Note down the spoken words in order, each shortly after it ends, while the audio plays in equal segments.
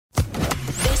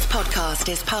podcast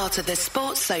is part of the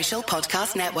Sports Social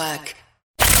Podcast Network.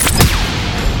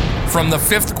 From the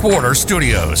Fifth Quarter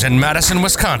Studios in Madison,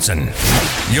 Wisconsin,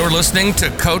 you're listening to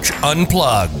Coach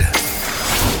Unplugged.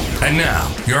 And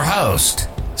now, your host,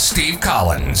 Steve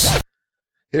Collins.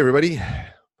 Hey, everybody.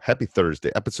 Happy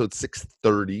Thursday. Episode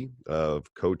 630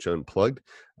 of Coach Unplugged.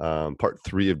 Part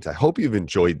 3 of, I hope you've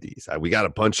enjoyed these. We got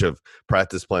a bunch of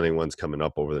practice planning ones coming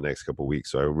up over the next couple of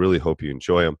weeks, so I really hope you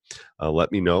enjoy them.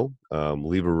 Let me know.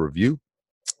 Leave a review.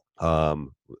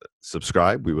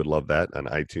 Subscribe. We would love that on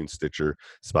iTunes, Stitcher,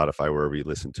 Spotify, wherever you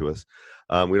listen to us.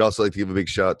 We'd also like to give a big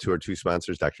shout out to our 2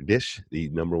 sponsors, Dr. Dish, the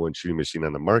 #1 shooting machine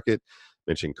on the market.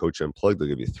 Mention Coach Unplugged. They'll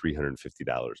give you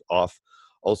 $350 off.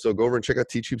 Also, go over and check out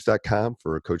teachhoops.com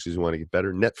for coaches who want to get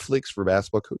better. Netflix for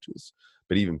basketball coaches,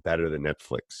 but even better than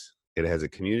Netflix. It has a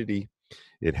community.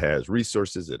 It has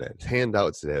resources. It has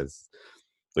handouts. It has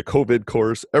the COVID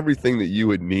course, everything that you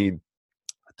would need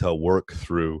to work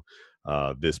through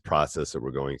this process that we're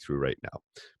going through right now.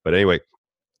 But anyway,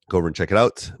 go over and check it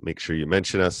out. Make sure you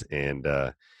mention us, and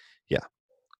go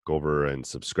over and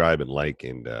subscribe and like,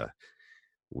 and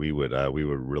we would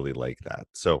really like that.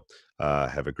 So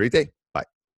have a great day. Bye.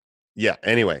 Yeah.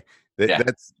 Anyway, they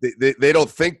don't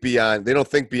think beyond. They don't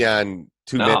think beyond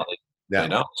 2 minutes.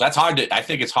 No. So that's hard I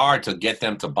think it's hard to get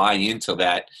them to buy into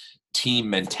that team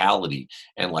mentality,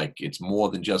 and like it's more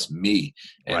than just me.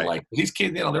 And right. Like these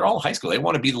kids, they're all in high school. They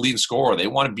want to be the leading scorer. They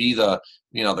want to be the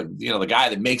guy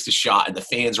that makes the shot, and the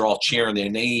fans are all cheering their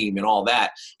name and all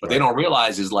that. But They don't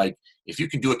realize is like, if you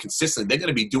can do it consistently, they're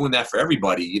going to be doing that for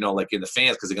everybody, like in the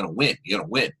fans, because they're going to win. You're going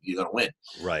to win. You're going to win.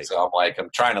 Right. So I'm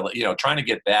trying to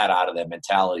get that out of their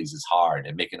mentalities is hard,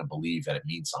 and making them believe that it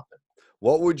means something.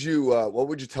 What would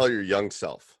you tell your young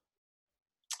self?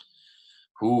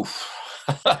 Oof.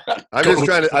 I'm just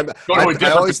trying to.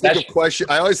 I always think of questions.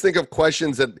 I always think of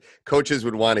questions that coaches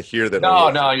would want to hear. That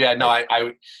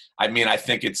I mean, I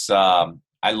think it's.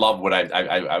 I love what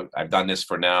I've done this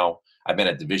for now. I've been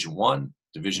at Division I,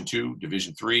 Division II,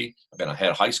 Division III. I've been a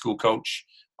head high school coach,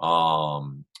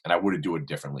 and I wouldn't do it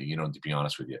differently. To be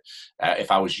honest with you,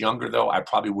 if I was younger though, I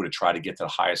probably would have tried to get to the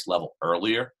highest level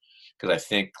earlier. Because I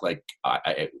think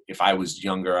if I was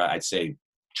younger, I'd say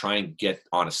try and get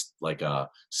on a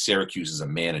Syracuse as a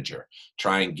manager.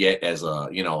 Try and get as a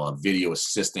video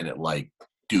assistant at like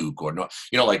Duke or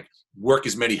work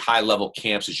as many high level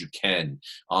camps as you can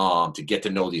to get to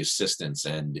know the assistants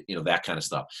and that kind of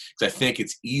stuff. Because I think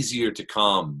it's easier to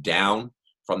calm down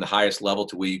from the highest level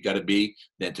to where you got to be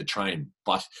than to try and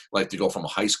to go from a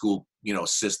high school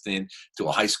assistant to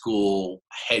a high school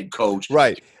head coach.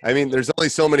 Right. I mean, there's only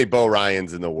so many Bo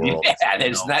Ryans in the world. Yeah,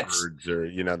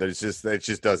 there's it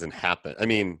just doesn't happen. I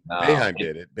mean, Boeheim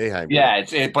did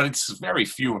it. But it's very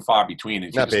few and far between.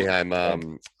 Not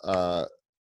Boeheim.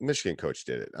 Michigan coach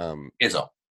did it. Izzo.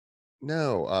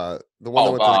 No, the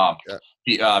one that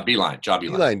went Beeline, John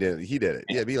Beeline. Beeline did it. He did it.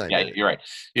 Yeah, Beeline did it. You're right.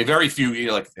 Yeah, very few.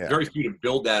 Very few to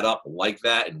build that up like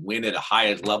that and win at a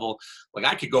higher level. Like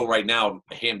I could go right now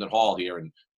to Hampton Hall here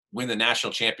and win the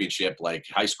national championship, like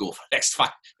high school for the next 5.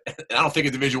 And I don't think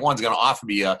a Division I is going to offer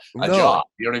me a job.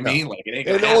 You know what I mean? Like it ain't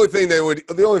gonna happen. The only thing that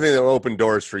would open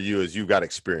doors for you is you got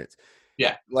experience.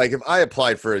 Yeah. Like if I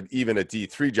applied for even a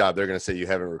D3 job, they're going to say you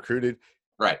haven't recruited.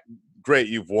 Right. Great,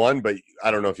 you've won, but I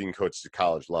don't know if you can coach to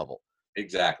college level.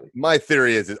 Exactly. My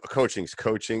theory is that coaching's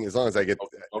coaching. As long as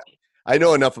I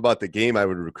know enough about the game, I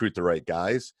would recruit the right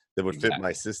guys that would fit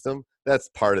my system. That's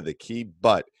part of the key.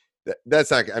 But that's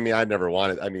not. I mean, I never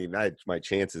wanted. I mean, I had my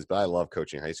chances, but I love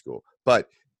coaching high school. But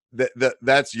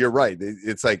that's you're right.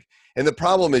 It's like, and the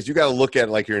problem is you got to look at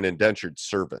it like you're an indentured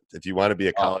servant. If you want to be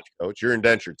a college coach, you're an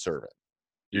indentured servant.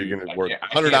 You're going to work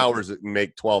 100 hours and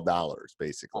make $12,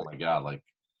 basically. Oh my God! Like,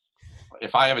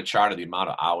 if I ever charted the amount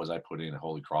of hours I put in at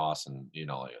Holy Cross, and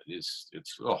it's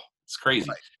crazy.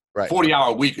 Right.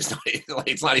 40-hour week is not.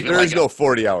 It's not even. There is no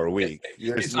 40-hour week.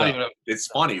 It's not even. It's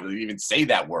funny to even say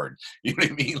that word. You know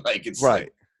what I mean? Like it's right.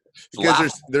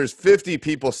 Because there's 50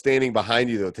 people standing behind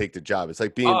you that'll take the job. It's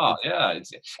like being. Oh yeah, and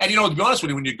to be honest with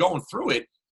you, when you're going through it,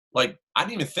 like I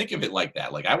didn't even think of it like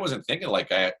that. Like I wasn't thinking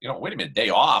like wait a minute, day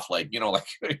off. Like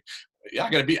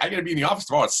I gotta be in the office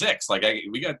tomorrow at 6. Like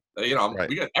we got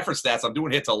effort stats I'm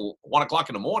doing here till 1:00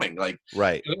 in the morning. Like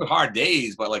right, hard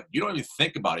days, but like you don't even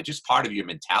think about it. It's just part of your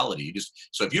mentality.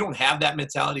 So if you don't have that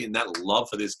mentality and that love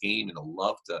for this game and the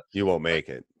love to, you won't make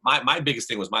it. My biggest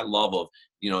thing was my love of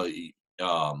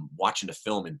watching the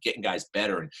film and getting guys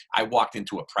better. And I walked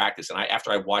into a practice, and after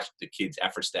I watched the kids'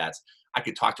 effort stats, I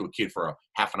could talk to a kid for a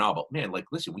half an hour, but man, like,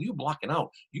 listen, when you were blocking out,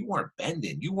 you weren't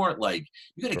bending. You weren't like,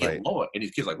 you got to get lower. And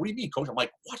his kid's like, what do you mean, coach? I'm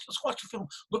like, let's watch the film.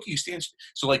 Look at you stand.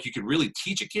 So like, you could really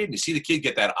teach a kid and you see the kid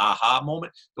get that aha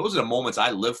moment. Those are the moments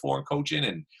I live for in coaching.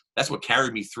 And that's what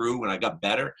carried me through when I got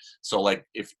better. So like,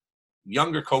 if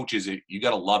younger coaches, you got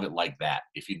to love it like that.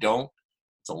 If you don't,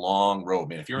 it's a long road,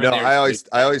 man. If you're in there,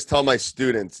 I always tell my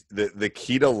students that the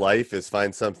key to life is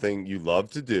find something you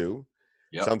love to do,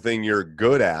 something you're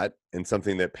good at, and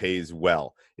something that pays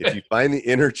well. If you find the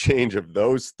interchange of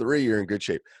those three, you're in good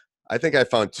shape. I think I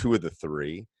found two of the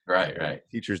three. Right.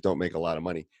 Teachers don't make a lot of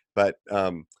money, but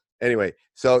anyway,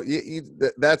 so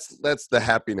that's the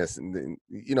happiness, and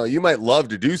you might love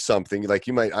to do something. Like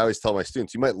I always tell my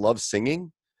students, you might love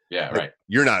singing. Yeah, right.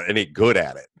 You're not any good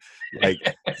at it. Like,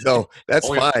 so that's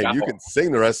fine. You can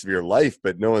sing the rest of your life,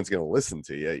 but no one's going to listen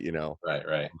to you,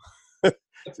 Right. So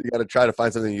you got to try to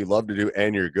find something you love to do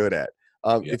and you're good at.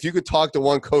 If you could talk to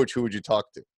one coach, who would you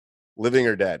talk to? Living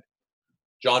or dead?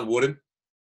 John Wooden.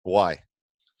 Why?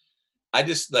 I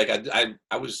just like, I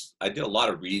did a lot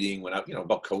of reading when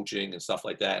about coaching and stuff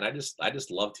like that. And I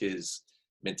just loved his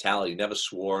mentality. He never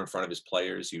swore in front of his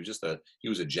players. He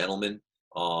was a gentleman.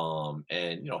 And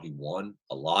he won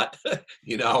a lot,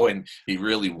 and he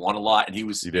really won a lot, and he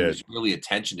was really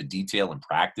attention to detail in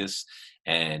practice.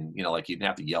 And like, he didn't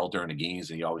have to yell during the games,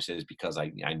 and he always says, because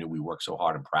I knew we worked so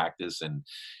hard in practice. And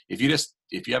if you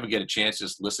ever get a chance,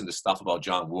 just listen to stuff about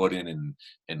John Wooden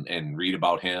and read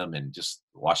about him and just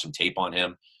watch some tape on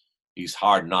him. He's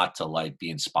hard not to like be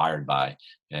inspired by,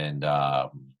 and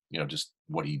just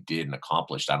what he did and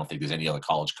accomplished. I don't think there's any other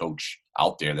college coach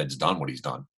out there that's done what he's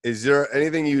done. Is there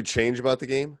anything you would change about the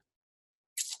game?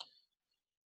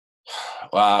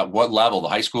 What level? The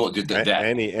high school?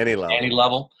 Any level. Any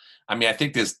level. I mean, I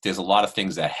think there's a lot of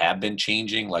things that have been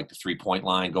changing, like the 3-point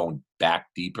line going back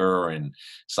deeper and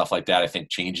stuff like that. I think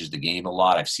changes the game a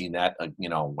lot. I've seen that,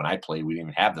 when I played, we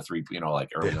didn't even have the 3, like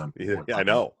early on. Yeah, I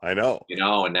know.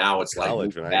 And now it's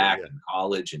college, like back in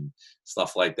college and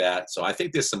stuff like that. So I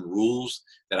think there's some rules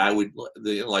that I would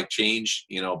like change,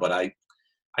 but I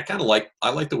kind of like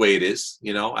the way it is.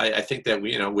 I think that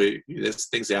there's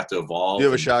things that have to evolve. Do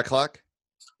you have a shot clock?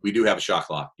 We do have a shot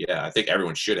clock. Yeah, I think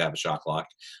everyone should have a shot clock.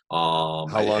 How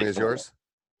long is yours?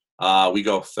 We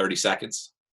go 30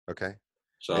 seconds. Okay.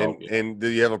 So, and do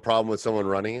you have a problem with someone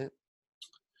running it?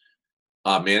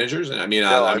 Managers? I mean,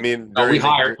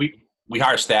 we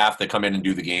hire staff that come in and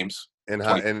do the games. And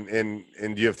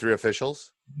do you have 3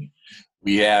 officials?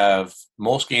 We have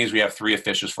most games. We have 3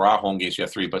 officials. For our home games, we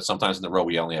have 3, but sometimes in the row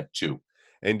we only have 2.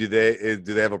 And do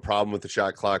they have a problem with the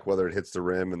shot clock, whether it hits the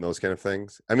rim and those kind of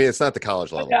things? I mean, it's not the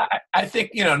college level. Yeah, I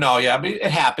think I mean, it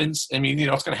happens. I mean,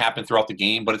 it's going to happen throughout the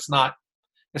game, but it's not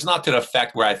to the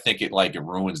effect where I think it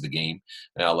ruins the game.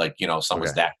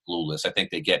 Someone's that clueless. I think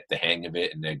they get the hang of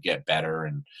it and they get better.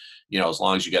 And as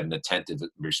long as you get an attentive,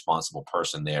 responsible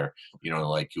person there,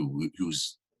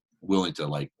 who's willing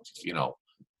to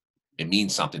it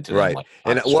means something to them. Right.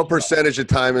 And what percentage of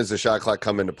time does the shot clock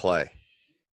come into play?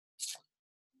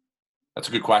 That's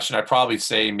a good question. I'd probably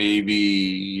say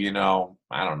maybe, I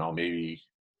don't know, maybe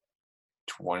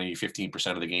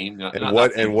 15% of the game.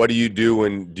 And what do you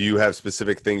do do you have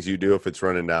specific things you do if it's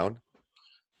running down?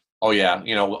 Oh yeah.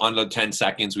 Under 10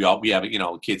 seconds, we have,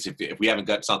 kids, if we haven't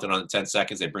got something under 10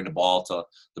 seconds, they bring the ball to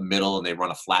the middle and they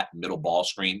run a flat middle ball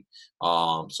screen.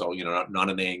 So, not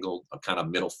an angle, a kind of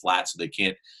middle flat. So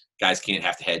guys can't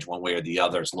have to hedge one way or the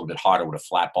other. It's a little bit harder with a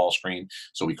flat ball screen.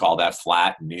 So we call that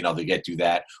flat, and, they do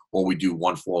that. Or we do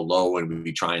 1-4 low, and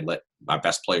we try and let our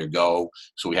best player go.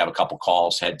 So we have a couple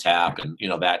calls, head tap, and,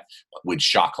 that with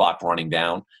shot clock running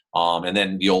down. And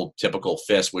then the old typical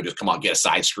fist, we just come out, get a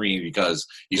side screen because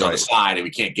he's on the side and we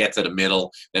can't get to the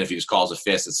middle. Then if he just calls a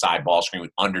fist, it's side ball screen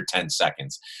with under 10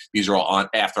 seconds. These are all on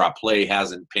after our play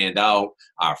hasn't panned out,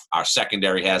 our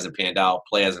secondary hasn't panned out,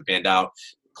 play hasn't panned out.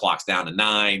 Clock's down to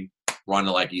 9, run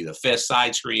to either fist,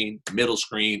 side screen, middle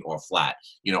screen, or flat.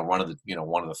 One of the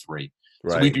 3.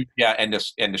 Right. So we do end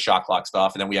the shot clock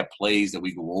stuff, and then we have plays that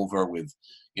we go over with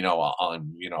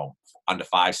under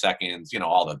 5 seconds,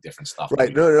 all the different stuff.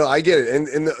 Right. No, I get it.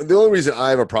 And the only reason I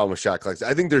have a problem with shot clocks,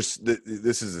 I think this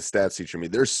is a stats teacher me.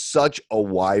 There's such a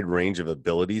wide range of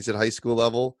abilities at high school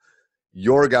level.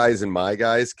 Your guys and my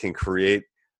guys can create.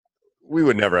 We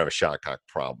would never have a shot clock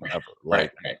problem ever.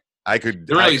 Right. I could.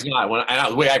 There really is not.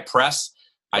 The way I press,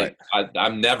 right.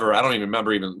 I'm never. I don't even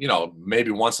remember even.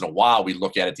 Maybe once in a while we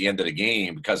look at the end of the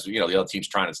game because the other team's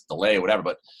trying to delay or whatever.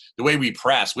 But the way we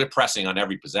press, we're pressing on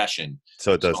every possession,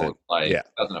 so it doesn't. It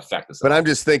doesn't affect us. But I'm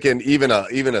just thinking, even a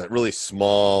really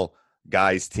small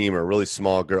guys team or a really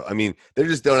small girl. I mean, they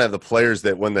just don't have the players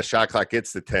that when the shot clock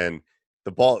gets to 10,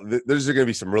 the ball. There's going to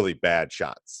be some really bad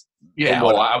shots. Yeah,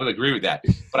 I would agree with that.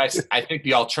 But I think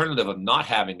the alternative of not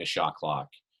having a shot clock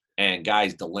and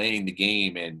guys delaying the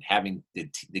game and having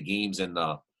the games in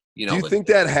the do you think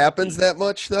that happens that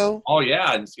much though? Oh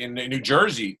yeah, in New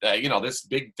Jersey, there's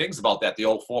big things about that. The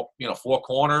old four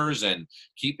corners and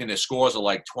keeping the scores of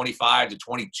like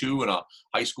 25-22 in a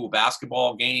high school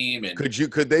basketball game. And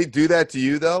could they do that to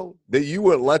you though? That you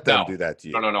wouldn't let them do that to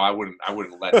you? No, I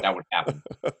wouldn't let that would happen.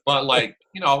 But like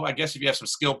I guess if you have some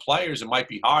skilled players, it might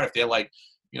be hard if they're like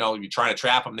you're trying to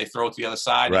trap them, they throw it to the other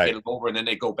side, they get it over, and then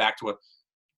they go back to it.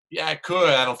 Yeah, it could.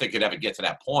 I don't think it'd ever get to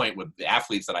that point with the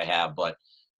athletes that I have, but.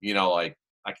 Like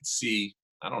I could see,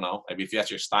 I don't know. I mean, if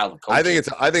that's your style of coaching. I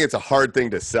think it's a hard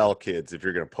thing to sell kids if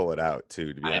you're going to pull it out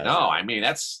too. To be honest. I know. I mean,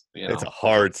 that's it's a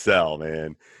hard sell,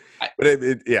 man. I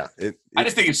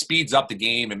just think it speeds up the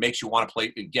game and makes you want to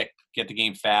play, get the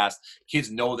game fast. Kids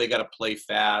know they got to play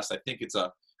fast. I think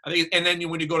and then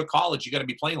when you go to college, you got to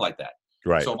be playing like that.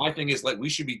 Right. So my thing is like we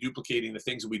should be duplicating the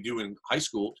things that we do in high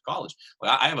school to college.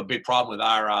 Like I have a big problem with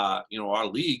our our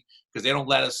league because they don't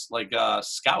let us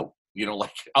scout.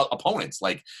 Like opponents,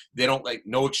 like they don't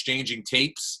no exchanging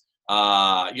tapes,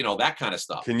 that kind of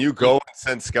stuff. Can you go and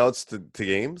send scouts to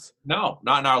games? No,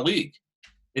 not in our league.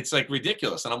 It's like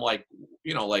ridiculous. And I'm like,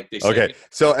 they say. Okay.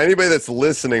 So anybody that's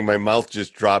listening, my mouth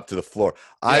just dropped to the floor.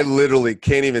 Yeah. I literally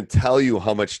can't even tell you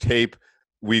how much tape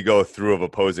we go through of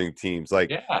opposing teams.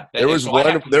 Like there was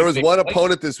one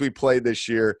opponent we played this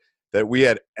year that we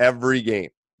had every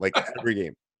game, every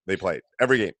game they played,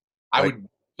 every game.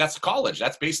 That's college.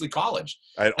 That's basically college.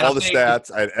 I had all the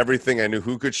stats. I had everything. I knew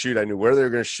who could shoot. I knew where they were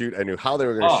going to shoot. I knew how they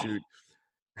were going to shoot.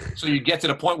 So you get to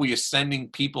the point where you're sending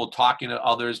people, talking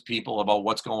to people about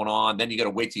what's going on. Then you got to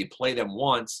wait till you play them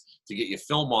once to get your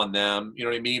film on them. You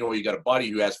know what I mean? Or you got a buddy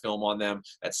who has film on them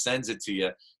that sends it to you.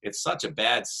 It's such a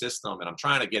bad system, and I'm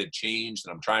trying to get it changed.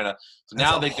 And so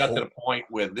now they got to the point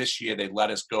where this year they let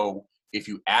us go. If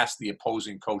you ask the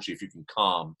opposing coach if you can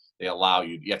come, they allow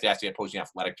you. You have to ask the opposing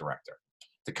athletic director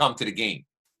to come to the game.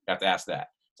 You have to ask that.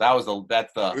 So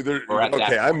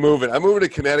okay. I'm moving to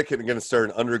Connecticut and going to start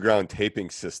an underground taping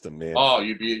system, man. Oh,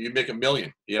 you make $1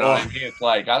 million. You know what I mean? It's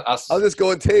like I'll just go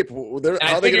and tape.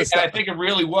 I think it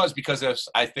really was because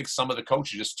I think some of the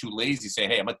coaches are just too lazy. Say,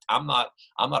 hey, I'm not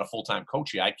a full-time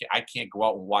coach here. I can't go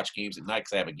out and watch games at night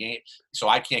because I have a game, so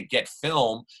I can't get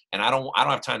film, and I don't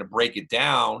have time to break it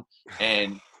down,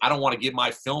 and I don't want to give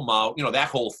my film out. That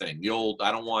whole thing.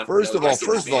 I don't want. First of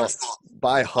all,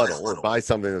 buy Huddle or buy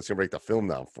something that's gonna break the film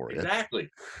down for you. Exactly.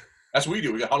 That's what we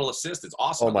do. We got Huddle Assist. It's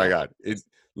awesome. Oh my God! It's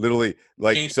literally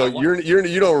so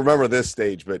you don't remember this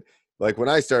stage, but like when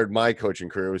I started my coaching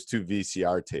career, it was 2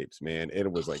 VCR tapes, man, and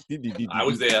it was like I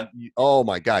was there. Oh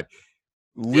my God!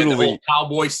 Literally, the whole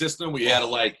cowboy system. We had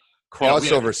to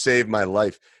crossover saved my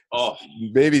life. Oh,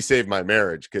 maybe saved my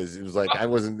marriage because it was like I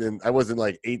wasn't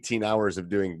like 18 hours of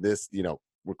doing this,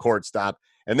 record, stop,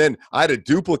 and then I had a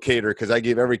duplicator because I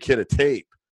gave every kid a tape,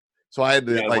 so I had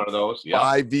to one of those. Yeah.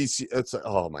 5 VC. It's like,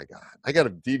 oh my God, I got a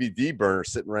DVD burner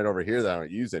sitting right over here that I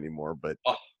don't use anymore. But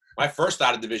my first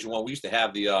started Division I, we used to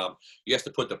have you have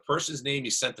to put the person's name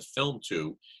you sent the film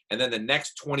to, and then the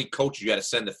next 20 coaches you got to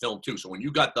send the film to. So when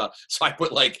you got so I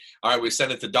put all right, we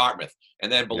send it to Dartmouth,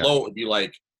 and then below it would be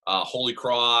Holy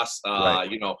Cross,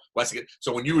 Westgate.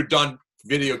 So when you were done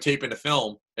videotaping the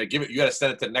film, you got to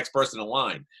send it to the next person in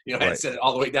line. I had to send it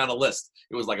all the way down the list.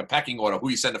 It was like a pecking order who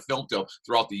you send the film to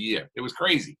throughout the year. It was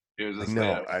crazy. It was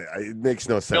it makes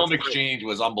no sense. Film exchange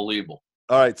was unbelievable.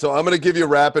 All right, so I'm going to give you a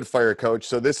rapid fire, Coach.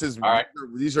 So this is all right.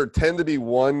 These tend to be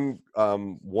one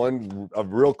a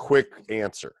real quick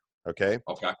answer. Okay.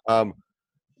 Okay.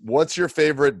 What's your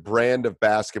favorite brand of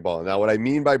basketball? Now, what I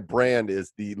mean by brand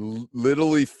is the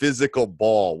literally physical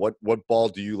ball. What ball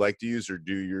do you like to use, or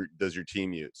does your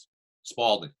team use?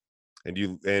 Spalding. And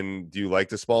do you like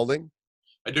the Spalding?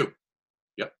 I do.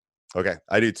 Yep. Okay,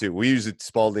 I do too. We use it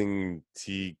Spalding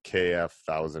TKF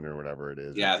 1000 or whatever it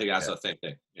is. Yeah, I think that's the same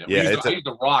thing. Yeah, I used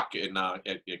the Rock in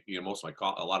most of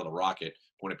a lot of the Rock at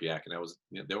Quinnipiac, and that was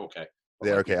they're okay.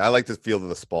 Yeah, okay. I like the feel of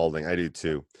the Spalding. I do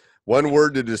too. One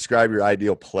word to describe your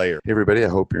ideal player. Hey, everybody. I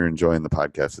hope you're enjoying the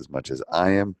podcast as much as I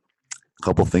am. A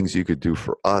couple things you could do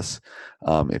for us.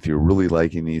 If you're really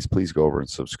liking these, please go over and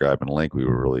subscribe and link. We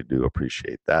really do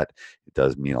appreciate that. It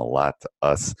does mean a lot to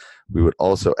us. We would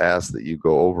also ask that you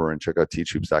go over and check out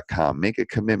teachhoops.com. Make a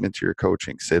commitment to your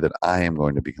coaching. Say that I am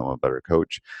going to become a better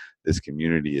coach. This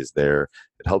community is there.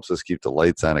 It helps us keep the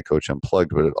lights on at Coach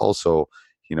Unplugged, but it also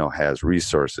has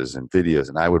resources and videos,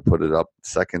 and I would put it up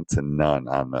second to none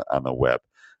on the web.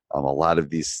 A lot of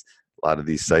these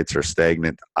sites are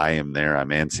stagnant. I am there.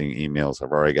 I'm answering emails.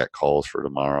 I've already got calls for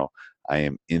tomorrow. I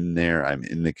am in there. I'm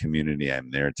in the community.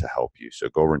 I'm there to help you. So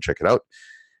go over and check it out.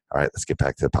 All right, let's get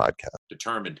back to the podcast.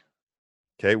 Determined.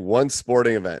 Okay, one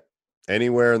sporting event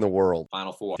anywhere in the world.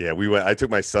 Final Four. Yeah, we went. I took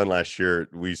my son last year.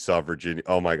 We saw Virginia.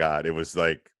 Oh my God, it was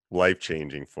like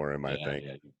life-changing for him. I think.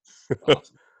 Yeah.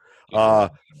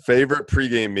 Awesome. Favorite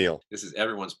pregame meal. This is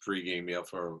everyone's pregame meal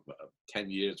for 10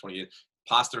 years, 20 years.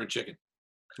 Pasta and chicken.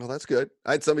 Well, that's good.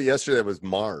 I had somebody yesterday that was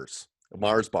Mars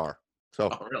bar. So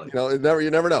really?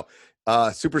 You never know.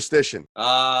 Superstition.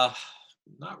 Not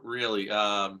really.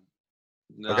 No,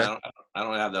 okay. I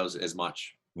don't have those as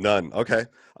much. None. Okay.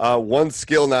 One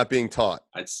skill not being taught.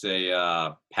 I'd say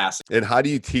passing. And how do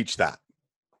you teach that?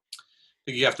 I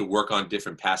think you have to work on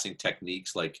different passing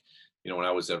techniques. Like, when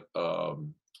I was at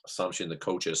Assumption, the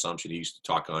coach at Assumption, he used to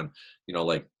talk on,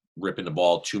 like ripping the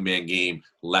ball, 2-man game,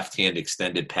 left hand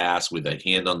extended pass with a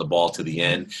hand on the ball to the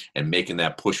end and making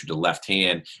that push with the left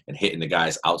hand and hitting the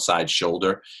guy's outside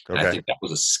shoulder. And I think that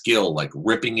was a skill, like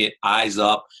ripping it, eyes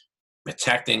up,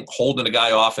 protecting, holding the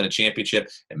guy off in a championship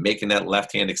and making that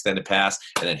left hand extended pass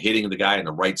and then hitting the guy in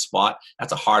the right spot.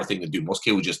 That's a hard thing to do. Most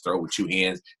kids would just throw with 2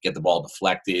 hands, get the ball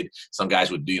deflected. Some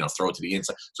guys would throw it to the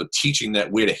inside. So teaching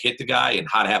that where to hit the guy and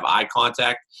how to have eye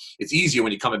contact. It's easier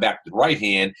when you're coming back with the right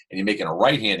hand and you're making a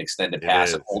right hand extended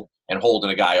pass and holding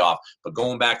a guy off. But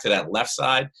going back to that left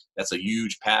side, that's a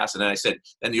huge pass. And then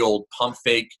then the old pump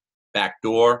fake, back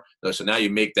door. So now you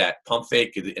make that pump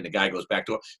fake and the guy goes back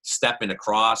door, stepping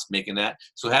across, making that.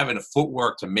 So having the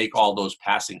footwork to make all those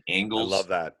passing angles.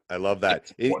 I love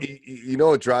that.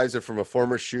 It drives it from a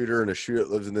former shooter and a shooter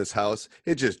that lives in this house.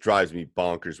 It just drives me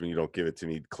bonkers when you don't give it to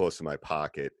me close to my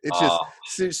pocket. It's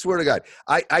just, swear to God,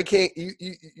 I can't,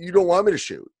 you don't want me to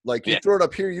shoot. Like you throw it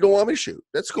up here, you don't want me to shoot.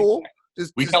 That's cool.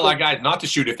 We tell our guys not to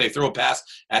shoot if they throw a pass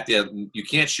at you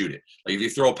can't shoot it. Like if you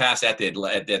throw a pass at their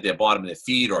bottom of their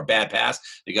feet or a bad pass,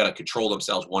 they got to control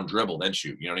themselves, one dribble, then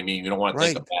shoot. You know what I mean? You don't want to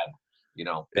take a bad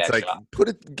it's like shot.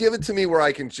 Give it to me where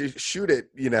I can shoot it.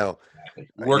 I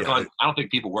don't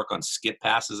think people work on skip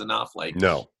passes enough. Like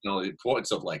the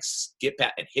importance of like skip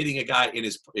at and hitting a guy in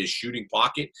his shooting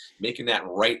pocket, making that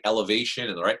right elevation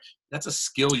and the right. That's a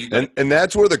skill you got. And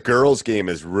that's where the girls' game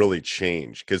has really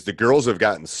changed because the girls have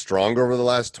gotten stronger over the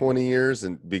last 20 years,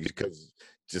 and because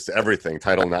just everything,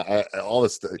 Title IX, all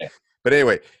this stuff. Yeah. But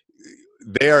anyway,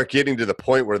 they are getting to the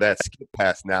point where that skip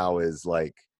pass now is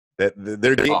like that.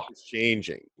 Their game is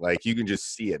changing. Like you can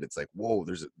just see it. It's like whoa.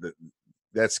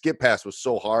 That skip pass was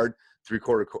so hard,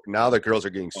 3/4. Now the girls are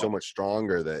getting so much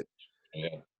stronger that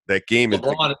that game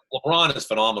LeBron is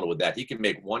phenomenal with that. He can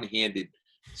make one-handed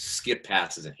skip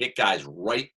passes and hit guys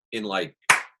right in like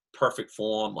perfect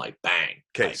form, like bang.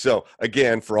 Okay, so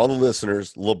again, for all the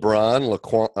listeners, LeBron,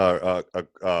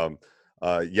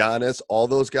 Giannis, all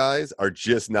those guys are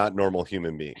just not normal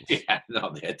human beings. Yeah,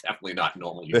 no, they're definitely not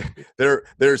normal human beings.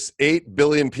 There's 8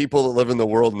 billion people that live in the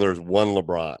world, and there's one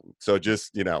LeBron. So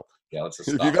just if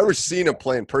you've ever seen him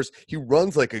play in person, he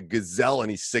runs like a gazelle,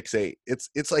 and he's 6'8".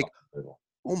 It's like,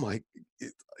 oh my.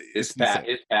 His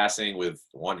passing with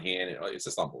one hand, it's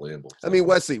just unbelievable. I mean,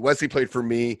 Wesley played for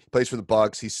me, plays for the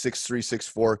Bucks. He's 6'3",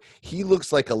 6'4". He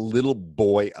looks like a little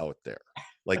boy out there,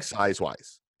 like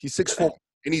size-wise. He's 6'4",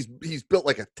 and he's built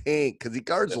like a tank because he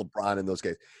guards LeBron and those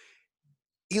guys.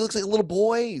 He looks like a little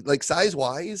boy, like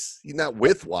size-wise. He's not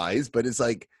width-wise, but it's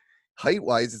like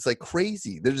height-wise, it's like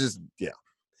crazy. They're just,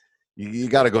 you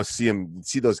got to go see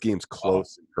those games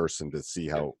close in person to see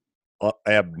how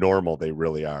abnormal they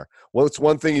really are. What's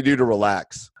one thing you do to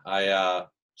relax? I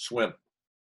swim.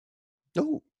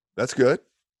 Oh, that's good.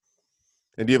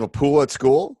 And do you have a pool at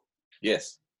school?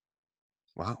 Yes.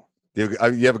 Wow. You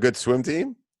have a good swim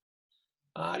team?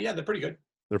 Yeah, they're pretty good.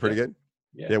 They're pretty good?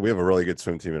 Yeah, we have a really good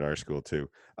swim team at our school too.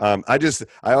 I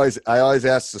always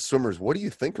ask the swimmers, what do you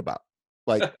think about?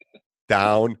 Like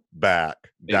down, back,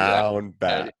 down,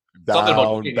 back. Something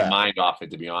about getting your mind off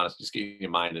it, to be honest. Just getting your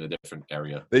mind in a different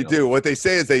area. They do. What they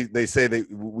say is they say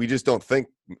we just don't think,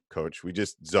 Coach. We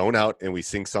just zone out and we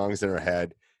sing songs in our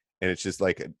head, and it's just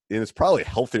like, and it's probably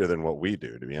healthier than what we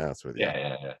do, to be honest with you.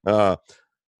 Yeah.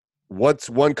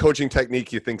 What's one coaching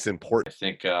technique you think's important? I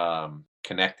think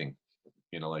connecting.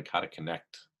 Like how to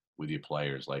connect with your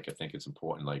players. Like I think it's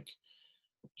important. Like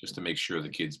just to make sure the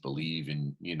kids believe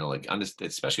in,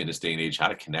 especially in this day and age, how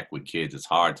to connect with kids. It's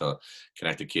hard to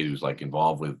connect a kid who's like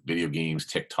involved with video games,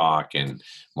 TikTok, and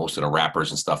most of the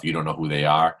rappers and stuff. You don't know who they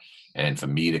are. And for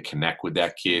me to connect with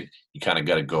that kid, you kind of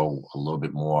got to go a little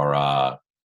bit more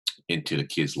into the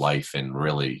kid's life and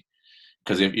really,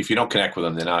 because if you don't connect with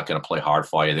them, they're not going to play hard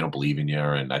for you. They don't believe in you,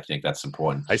 and I think that's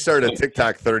important. I started a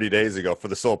TikTok 30 days ago for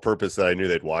the sole purpose that I knew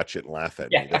they'd watch it and laugh at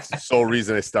me. That's the sole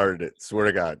reason I started it. Swear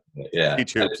to God. Yeah.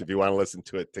 Teach Hoops, if you want to listen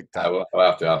to it, TikTok.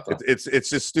 I'll have to. It's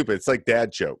just stupid. It's like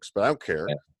dad jokes, but I don't care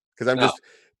because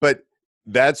but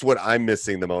that's what I'm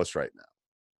missing the most right now.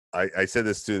 I said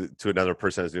this to another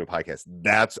person I was doing a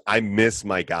podcast. I miss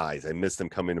my guys. I miss them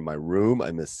coming to my room.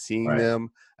 I miss seeing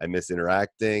them. I miss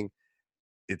interacting.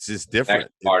 It's just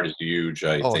different. That part is huge.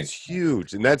 I think it's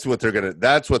huge, and that's what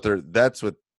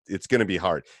it's gonna be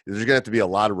hard. There's gonna have to be a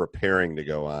lot of repairing to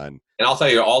go on. And I'll tell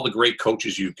you, all the great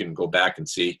coaches you can go back and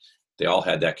see, they all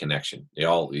had that connection.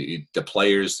 The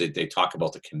players, they talk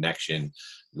about the connection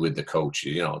with the coach.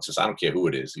 It's just, I don't care who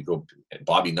it is. You go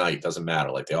Bobby Knight, doesn't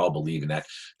matter. Like, they all believe in that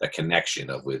connection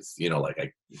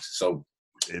so.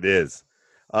 It is.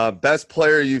 Best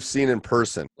player you've seen in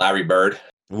person? Larry Bird.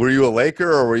 Were you a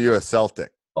Laker or were you a Celtic?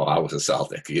 Oh, I was a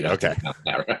Celtic. Okay.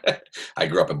 I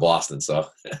grew up in Boston, so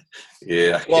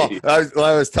yeah. Well,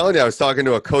 I was telling you, I was talking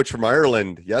to a coach from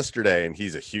Ireland yesterday, and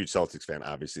he's a huge Celtics fan.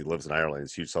 Obviously, he lives in Ireland.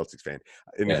 He's a huge Celtics fan.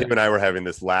 And him and I were having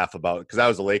this laugh about, because I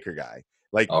was a Laker guy.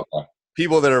 Like,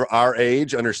 people that are our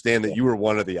age understand that you were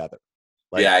one or the other.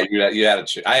 Like, you had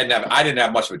I didn't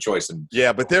have much of a choice.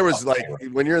 But there was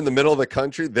when you're in the middle of the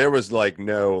country, there was no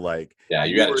you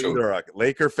had a choice. Either a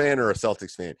Laker fan or a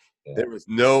Celtics fan. Yeah. There was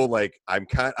no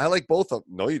I like both of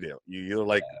them. No, you do. You either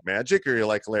like Magic or you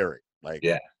like Larry.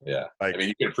 Yeah. I mean,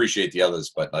 you can appreciate the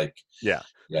others, but you got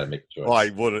to make a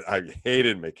choice. Oh, I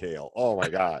hated McHale. Oh my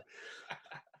God,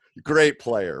 great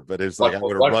player, but it's I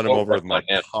would have run him over with my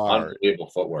car. Unbelievable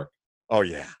footwork. Oh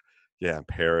yeah,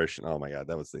 Parrish. Oh my God,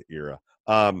 that was the era.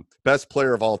 Best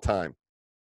player of all time,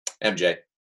 MJ.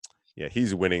 Yeah,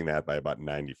 he's winning that by about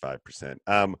 95%.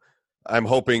 I'm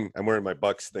hoping. I'm wearing my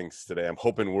Bucks things today. I'm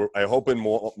hoping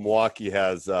Milwaukee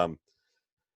has the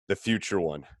future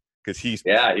one, because he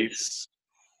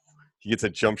gets a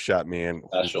jump shot, man.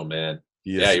 Special, man.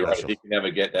 You're right. He can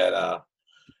never get that.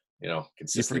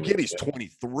 Consistent. You forget he's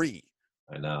 23.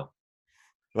 I know.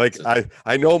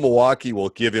 I know Milwaukee will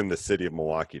give him the city of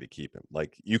Milwaukee to keep him.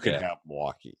 You can have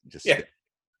Milwaukee. Just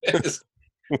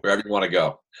wherever you want to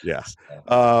go. Yeah.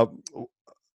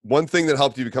 One thing that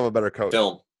helped you become a better coach.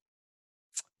 Film.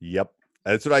 Yep.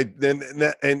 That's what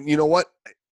and you know what?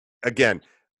 Again,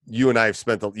 you and I have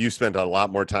spent a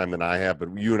lot more time than I have,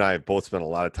 but you and I have both spent a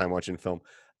lot of time watching film.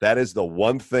 That is the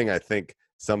one thing I think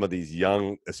some of these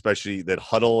young, especially that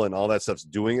Huddle and all that stuff's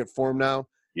doing it for them now.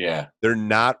 Yeah. They're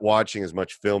not watching as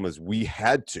much film as we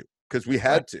had to, because we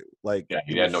had to.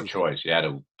 You had no choice. You had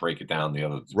to break it down the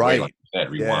other right. Like you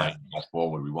said, rewind, fast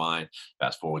forward, rewind,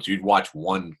 fast forward. So you'd watch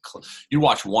one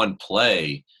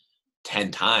play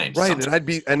 10 times. Right.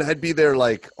 Sometimes. And I'd be there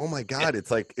oh my God,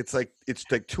 it's like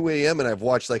 2 a.m. and I've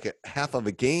watched a half of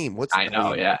a game. I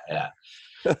know. Yeah.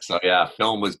 So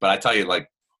film was, but I tell you,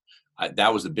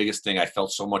 that was the biggest thing. I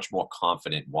felt so much more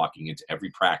confident walking into every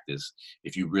practice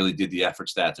if you really did the effort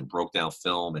stats and broke down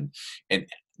film. And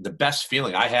the best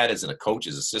feeling I had as a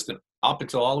coach's assistant up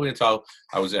until all the way until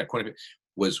I was at Quinnipiac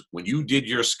was when you did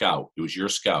your scout. It was your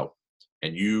scout,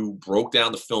 and you broke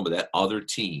down the film of that other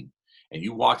team, and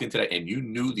you walked into that and you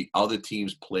knew the other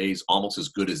team's plays almost as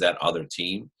good as that other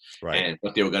team, right, and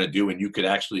what they were going to do, and you could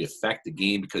actually affect the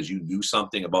game because you knew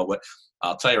something about what.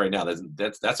 I'll tell you right now,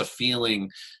 that's a feeling.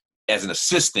 As an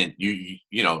assistant, you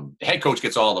head coach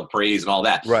gets all the praise and all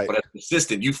that, right? But as an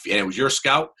assistant, and it was your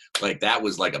scout, that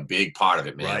was a big part of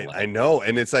it, man. Right, I know,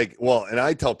 and it's and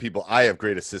I tell people I have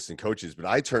great assistant coaches, but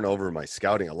I turn over my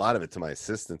scouting, a lot of it, to my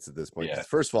assistants at this point. Yeah.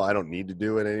 First of all, I don't need to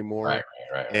do it anymore,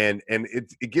 right. And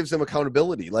it gives them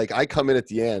accountability. I come in at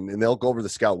the end, and they'll go over the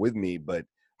scout with me, but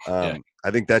I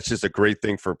think that's just a great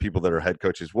thing for people that are head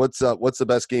coaches. What's the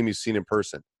best game you've seen in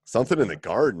person? Something in the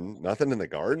Garden? Nothing in the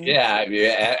Garden?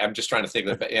 Yeah. I'm just trying to think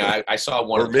of it. I saw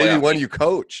one. Or maybe one you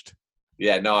coached.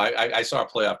 Yeah, no, I saw a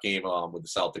playoff game with the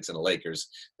Celtics and the Lakers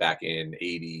back in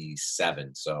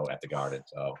 '87. So at the Garden.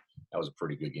 So that was a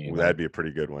pretty good game. That'd be a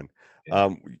pretty good one. Yeah.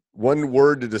 One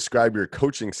word to describe your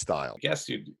coaching style. I guess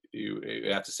you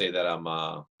have to say that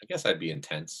I guess I'd be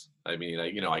intense. I mean,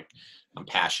 I'm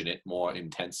passionate, more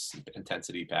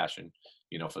intensity, passion,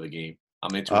 for the game.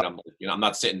 I'm into it. I'm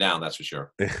not sitting down. That's for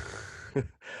sure.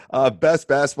 Best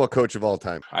basketball coach of all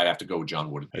time. I'd have to go with John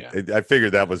Wooden. Yeah. I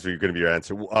figured that was going to be your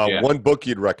answer. One book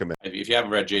you'd recommend. If you haven't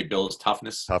read Jay Bill's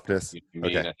Toughness. Okay. I think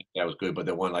that was good. But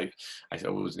the one I said,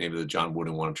 what was the name of the John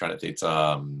Wooden one? I'm trying to think. It's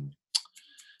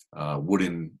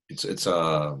Wooden. It's Is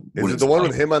it the one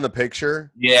with him on the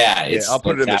picture? Yeah. I'll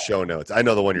put it in the show notes. I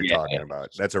know the one you're talking about.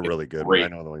 That's a really good one. I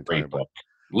know the one you're talking about.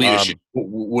 Leadership.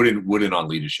 Wooden on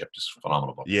Leadership. Just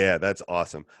phenomenal book. Yeah, that's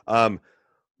awesome.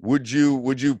 Would you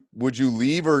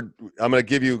leave, or I'm going to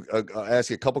give you ask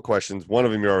you a couple questions. One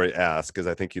of them you already asked, because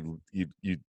I think you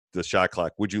the shot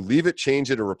clock. Would you leave it,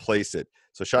 change it, or replace it?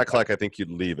 So shot clock, I think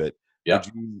you'd leave it. Yeah.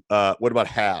 What about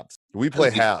halves? We play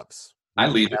halves. I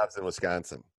leave halves in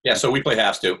Wisconsin. Yeah, so we play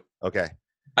halves too. Okay.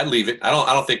 I'd leave it. I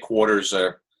don't think quarters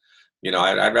are.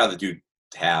 I'd rather do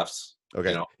halves.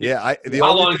 Okay. Yeah.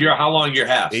 How long your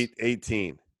halves?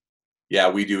 18. Yeah,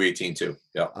 we do 18 too.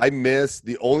 Yeah.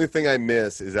 The only thing I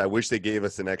miss is I wish they gave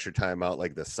us an extra timeout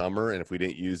like the summer, and if we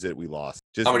didn't use it, we lost.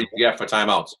 How many do you have for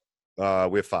timeouts?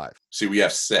 We have 5. See, we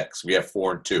have 6. We have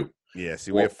 4 and 2. Yeah,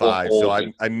 see, we have 5. So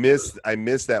I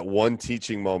missed that one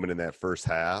teaching moment in that first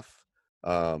half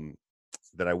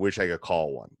that I wish I could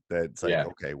call one. That's like,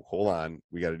 okay, hold on,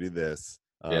 we got to do this.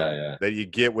 That you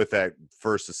get with that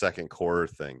first to second quarter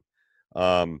thing.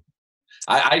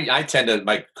 I tend to,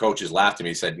 my coaches laughed at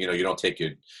me, said, you don't take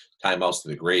your timeouts to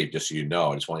the grave, just so you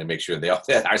know. I just want to make sure they all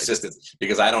our assistants,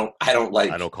 because I don't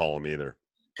call them either.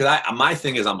 Because my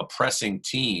thing is, I'm a pressing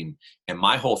team, and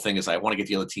my whole thing is I want to get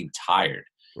the other team tired.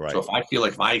 Right. So if I feel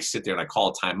like if I sit there and I call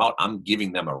a timeout, I'm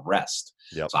giving them a rest.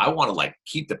 Yep. So I want to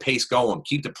keep the pace going,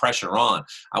 keep the pressure on.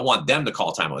 I want them to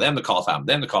call timeout, them to call timeout,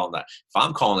 them to call that. If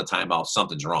I'm calling a timeout,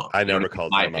 something's wrong. I never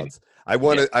called timeouts. I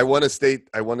won a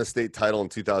state title in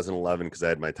 2011 because I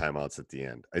had my timeouts at the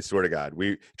end. I swear to God,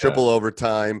 we triple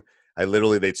overtime.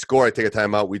 They'd score. I'd take a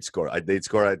timeout. We'd score. They'd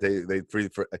score. They'd free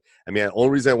for. I mean, the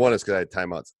only reason I won is because I had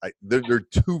timeouts. They're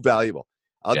too valuable.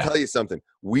 I'll tell you something.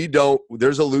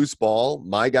 There's a loose ball.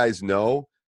 My guys know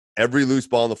every loose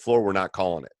ball on the floor. We're not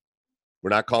calling it. We're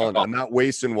not calling it. I'm not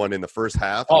wasting one in the first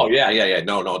half. Oh yeah.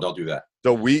 No, don't do that.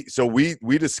 So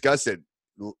we discuss it,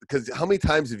 because how many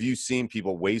times have you seen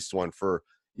people waste one for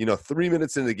 3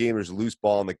 minutes into the game? There's a loose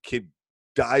ball and the kid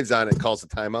dives on it and calls a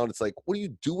timeout. It's like, what are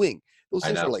you doing? Those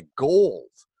things are like gold.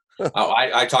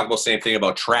 I talk about the same thing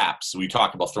about traps. We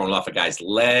talk about throwing off a guy's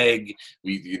leg.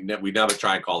 We never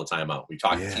try and call a timeout. We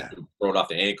talk throw it off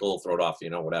the ankle, throw it off,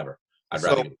 whatever. I'd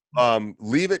rather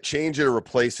leave it, change it, or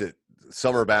replace it.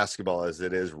 Summer basketball as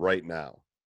it is right now,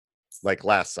 like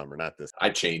last summer, not this.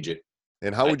 I'd change it.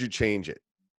 And how would you change it?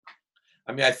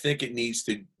 I mean, I think it needs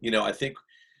to. I think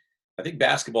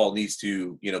basketball needs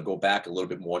to go back a little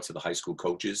bit more to the high school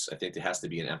coaches. I think there has to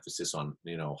be an emphasis on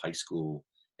high school.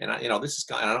 And this is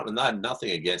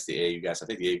nothing against the AAU guys. I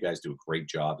think the AAU guys do a great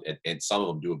job, and some of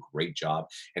them do a great job.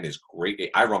 And it's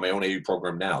great. I run my own AAU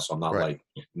program now, so I'm not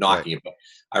knocking it, but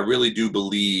I really do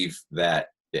believe that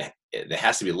there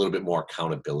has to be a little bit more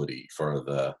accountability for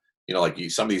the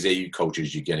some of these AAU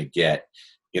coaches you're going to get.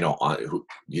 Who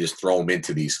you just throw them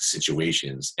into these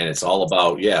situations, and it's all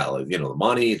about the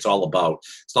money. It's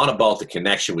not about the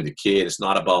connection with the kid. It's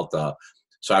not about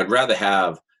so I'd rather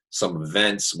have some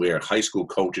events where high school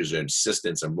coaches and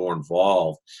assistants are more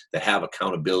involved, that have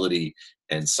accountability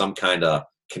and some kind of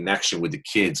connection with the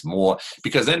kids more,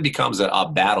 because then it becomes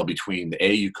a battle between the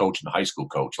AAU coach and the high school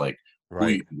coach.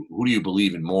 Who do you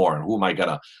believe in more, and who am I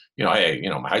gonna, hey,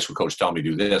 my high school coach telling me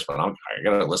to do this, but I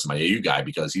gotta listen to my AU guy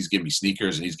because he's giving me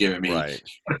sneakers and he's giving me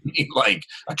like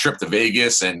a trip to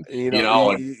Vegas, and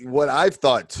what I've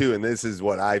thought too, and this is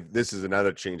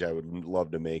another change I would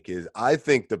love to make, is I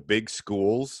think the big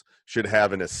schools should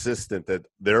have an assistant that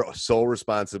their sole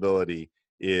responsibility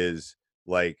is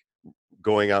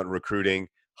going out and recruiting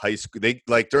high school. They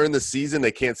during the season,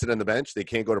 they can't sit on the bench. They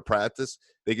can't go to practice.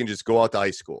 They can just go out to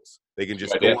high schools. They can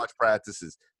just go watch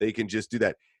practices. They can just do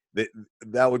that.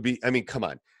 That would be, I mean, come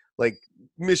on.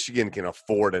 Michigan can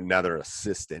afford another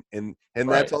assistant, and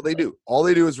that's all they do. All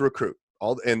they do is recruit.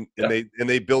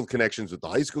 They build connections with the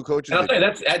high school coaches. And I'll tell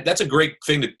you, that's a great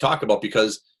thing to talk about,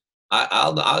 because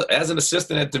I as an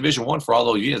assistant at Division I for all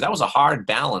those years, that was a hard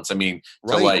balance. I mean,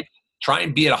 to try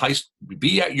and be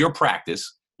at your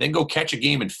practice, then go catch a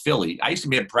game in Philly. I used to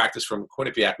be in practice from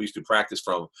Quinnipiac. We used to practice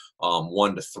from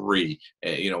 1 to 3,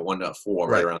 1 to 4,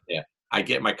 right around there. I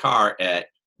get in my car at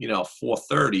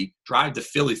 4:30, drive to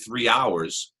Philly 3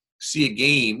 hours, see a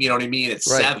game, you know what I mean, at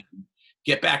 7,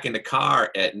 get back in the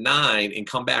car at 9, and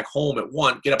come back home at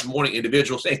 1, get up in the morning,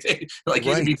 individual, same thing.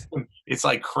 It's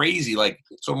crazy.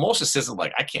 So most assistants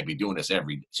I can't be doing this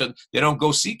every day. So they don't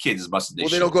go see kids as much as they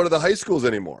should. They don't go to the high schools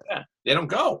anymore. Yeah, they don't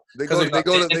go. They go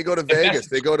to Vegas.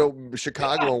 They go to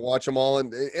Chicago and watch them all.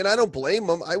 And I don't blame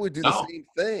them. I would do the same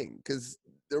thing, because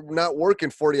they're not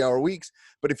working 40-hour weeks.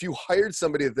 But if you hired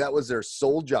somebody that was their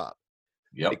sole job,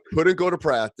 they couldn't go to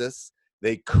practice.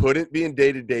 They couldn't be in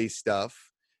day-to-day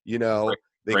stuff. They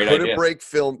couldn't break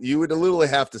film. You would literally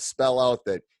have to spell out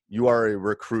that you are a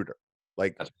recruiter.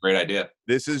 That's a great idea.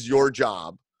 This is your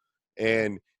job,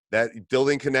 and that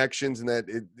building connections and that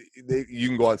you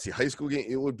can go out and see high school games.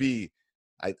 It would be,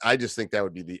 I just think that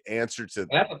would be the answer to. And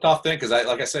that's a tough thing because,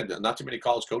 like I said, not too many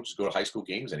college coaches go to high school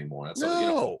games anymore. That's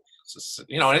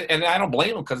and I don't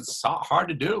blame them because it's hard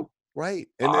to do. Right.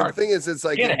 And the thing is, it's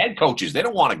like head coaches, they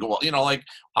don't want to go, like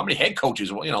how many head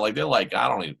coaches, like they're like, I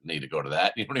don't even need to go to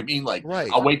that. You know what I mean? Like, right.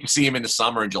 I'll wait to see him in the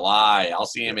summer in July. I'll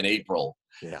see him in April.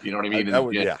 Yeah. You know what I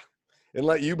mean? Yeah.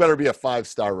 And you better be a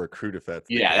 5-star recruit if that's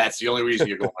that's the only reason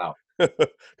you're going out.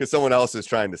 Because someone else is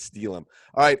trying to steal him.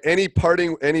 All right. Any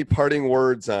parting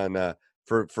words on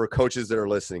for coaches that are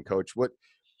listening, Coach? What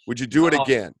would you do it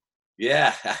again?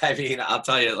 Yeah, I mean, I'll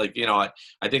tell you,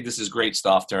 I think this is great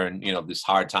stuff during, these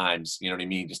hard times, you know what I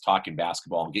mean? Just talking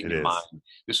basketball and getting your mind.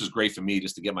 This was great for me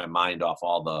just to get my mind off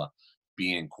all the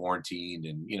being quarantined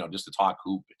and, just to talk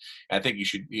hoop. And I think you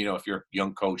should, if you're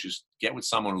young coaches, get with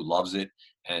someone who loves it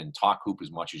and talk hoop as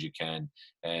much as you can.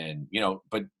 And,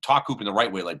 but talk hoop in the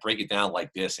right way, like break it down like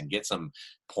this and get some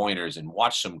pointers and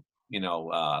watch some,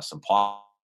 some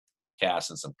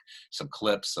podcasts and some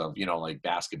clips of like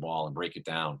basketball and break it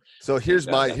down. So here's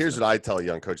what I tell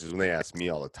young coaches when they ask me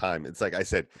all the time. It's like I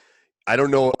said, I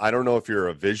don't know if you're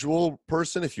a visual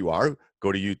person. If you are,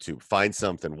 go to YouTube, find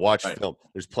something, watch film.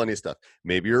 There's plenty of stuff.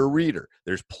 Maybe you're a reader.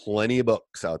 There's plenty of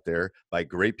books out there by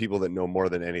great people that know more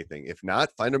than anything. If not,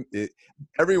 find them.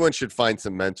 Everyone should find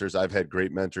some mentors. I've had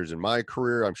great mentors in my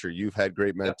career. I'm sure you've had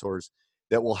great mentors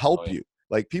that will help you.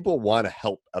 Like, people want to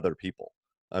help other people.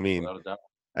 I mean,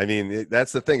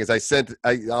 that's the thing is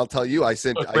I'll tell you, I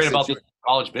sent about this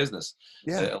college business.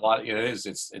 Yeah. A lot,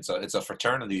 it's a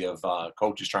fraternity of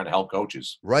coaches trying to help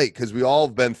coaches. Right. Cause we all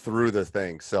have been through the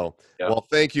thing. So, well,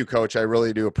 thank you, Coach. I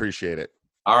really do appreciate it.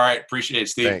 All right. Appreciate it,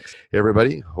 Steve. Thanks. Hey,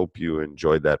 everybody. Hope you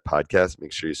enjoyed that podcast.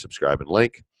 Make sure you subscribe and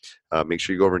like. Make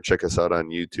sure you go over and check us out on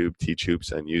YouTube, Teach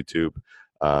Hoops on YouTube.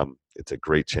 It's a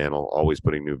great channel, always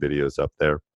putting new videos up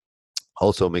there.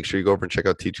 Also, make sure you go over and check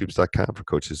out teachhoops.com for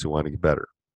coaches who want to get better.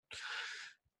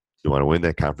 Do you want to win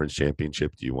that conference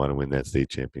championship? Do you want to win that state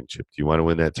championship? Do you want to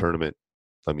win that tournament?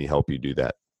 Let me help you do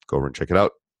that. Go over and check it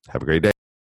out. Have a great day.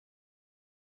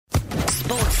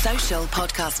 Sports Social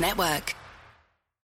Podcast Network.